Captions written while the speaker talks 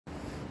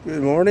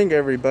Good morning,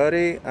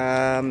 everybody.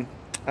 I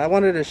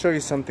wanted to show you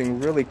something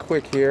really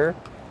quick here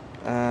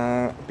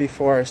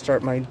before I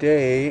start my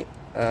day.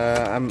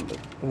 I'm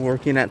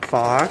working at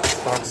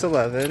Fox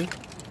 11.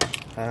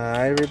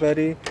 Hi,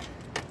 everybody.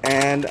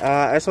 And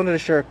I just wanted to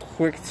share a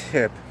quick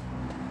tip.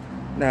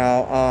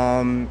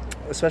 Now,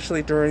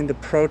 especially during the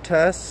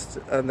protests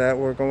that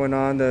were going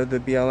on, the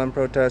BLM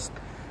protest,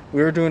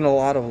 we were doing a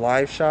lot of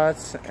live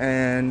shots,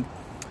 and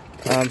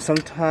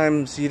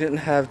sometimes you didn't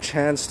have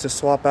chance to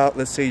swap out,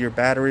 let's say, your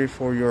battery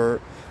for your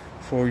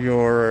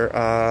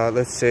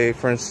let's say,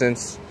 for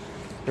instance,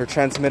 your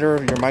transmitter,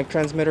 your mic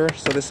transmitter.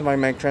 So this is my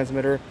mic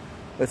transmitter.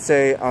 Let's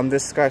say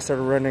this guy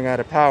started running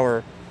out of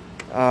power.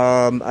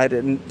 I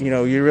didn't,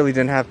 you really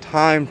didn't have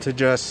time to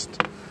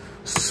just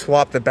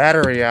swap the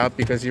battery out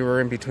because you were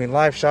in between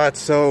live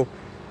shots. So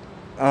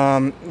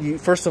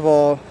first of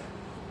all,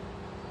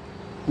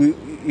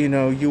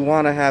 you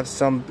want to have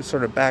some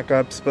sort of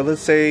backups. But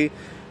let's say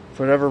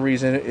for whatever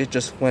reason it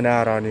just went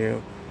out on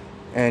you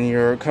and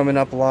you're coming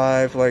up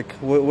live, like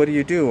what do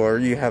you do? Or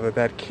you have a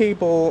bad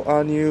cable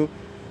on you.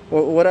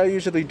 What I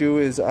usually do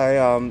is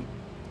I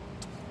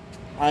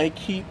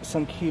keep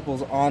some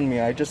cables on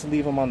me. I just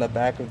leave them on the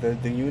back of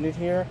the unit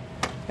here,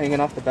 hanging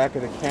off the back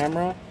of the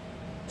camera,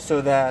 so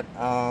that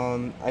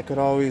I could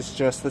always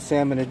just, let's say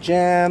I'm in a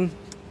jam,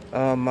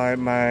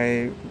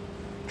 my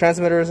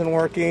transmitter isn't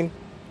working,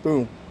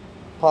 boom,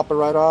 pop it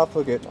right off.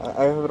 Look at,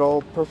 I have it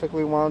all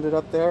perfectly wounded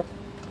up there.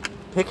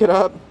 Pick it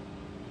up,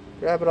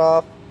 grab it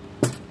off,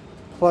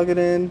 plug it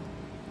into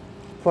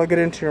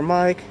your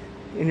mic,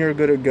 and you're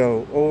good to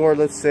go. Or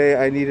let's say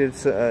I needed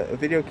a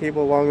video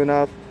cable long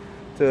enough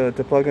to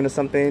plug into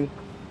something.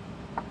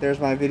 There's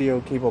my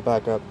video cable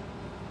backup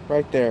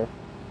right there.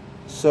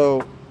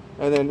 So,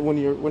 and then when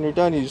you're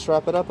done, you just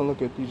wrap it up and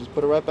look at, you just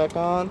put it right back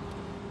on.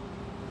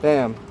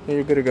 Bam, and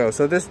you're good to go.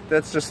 So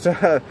that's just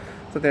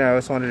something I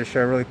just wanted to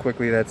share really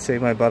quickly that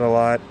saved my butt a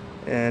lot.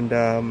 And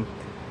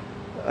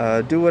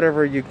do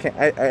whatever you can.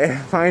 I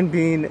find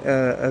being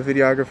a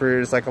videographer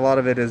is like, a lot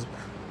of it is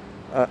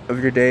of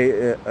your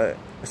day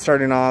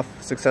starting off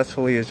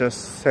successfully is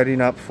just setting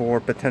up for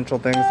potential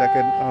things that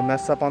could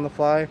mess up on the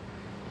fly,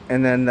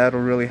 and then that'll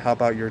really help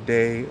out your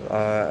day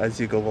as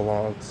you go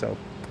along. So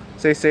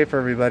stay safe,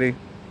 everybody.